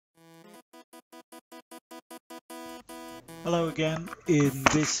Hello again. In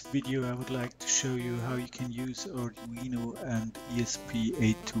this video I would like to show you how you can use Arduino and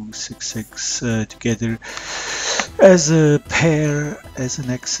ESP8266 together as a pair, as an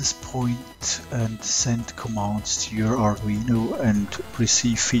access point, and send commands to your Arduino and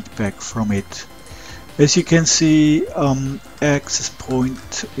receive feedback from it. As you can see, Access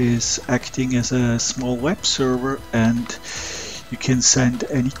Point is acting as a small web server, and you can send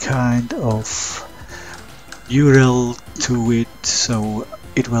any kind of URL to it, so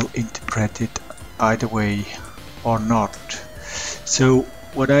it will interpret it either way or not. So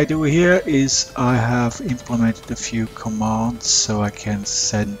what I do here is I have implemented a few commands, so I can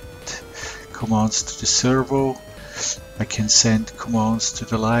send commands to the servo, I can send commands to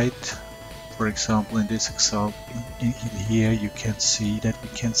the light. For example, in this example, in here you can see that we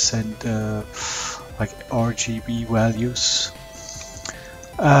can send like RGB values,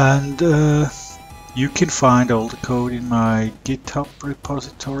 and you can find all the code in my GitHub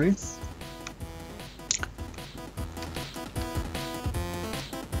repository.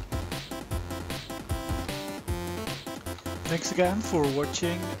 Thanks again for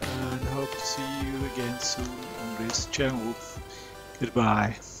watching, and hope to see you again soon on this channel.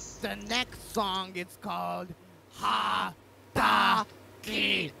 Goodbye. The next song is called Ha Ta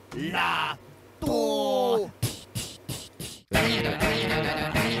Ki La To.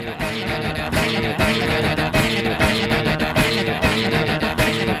 Let's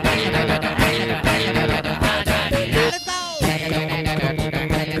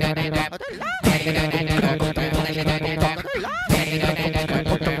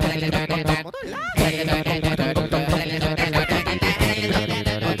go.